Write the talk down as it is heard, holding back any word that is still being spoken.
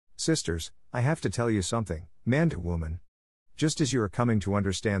Sisters, I have to tell you something, man to woman. Just as you are coming to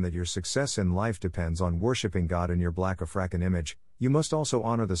understand that your success in life depends on worshipping God in your black African image, you must also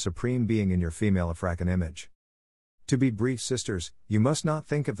honor the Supreme Being in your female African image. To be brief, sisters, you must not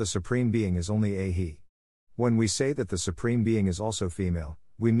think of the Supreme Being as only a he. When we say that the Supreme Being is also female,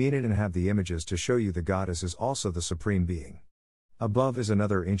 we mean it and have the images to show you the goddess is also the Supreme Being. Above is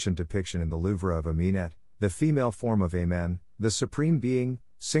another ancient depiction in the Louvre of Amenet, the female form of Amen, the Supreme Being,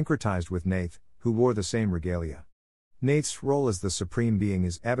 syncretized with Nath, who wore the same regalia. Nath's role as the Supreme Being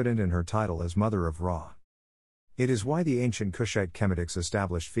is evident in her title as Mother of Ra. It is why the ancient Kushite Kemetics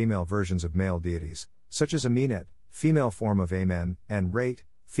established female versions of male deities, such as Amenet, female form of Amen, and Rate,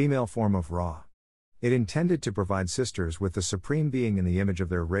 female form of Ra. It intended to provide sisters with the Supreme Being in the image of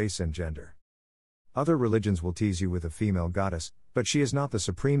their race and gender. Other religions will tease you with a female goddess, but she is not the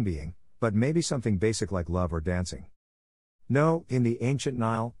Supreme Being, but maybe something basic like love or dancing. No, in the ancient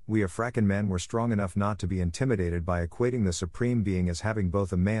Nile, we African men were strong enough not to be intimidated by equating the Supreme Being as having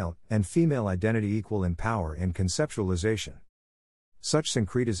both a male and female identity equal in power and conceptualization. Such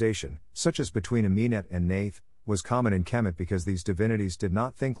syncretization, such as between Amenet and Nath, was common in Kemet because these divinities did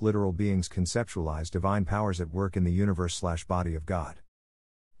not think literal beings conceptualized divine powers at work in the universe/body of God.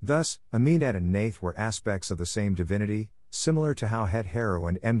 Thus, Amenet and Nath were aspects of the same divinity, similar to how Het Hero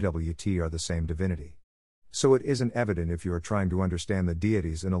and MWT are the same divinity. So it isn't evident if you are trying to understand the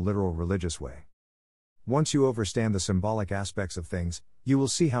deities in a literal religious way. Once you understand the symbolic aspects of things, you will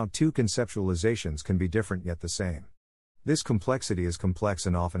see how two conceptualizations can be different yet the same. This complexity is complex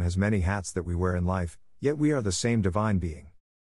and often has many hats that we wear in life, yet we are the same divine being.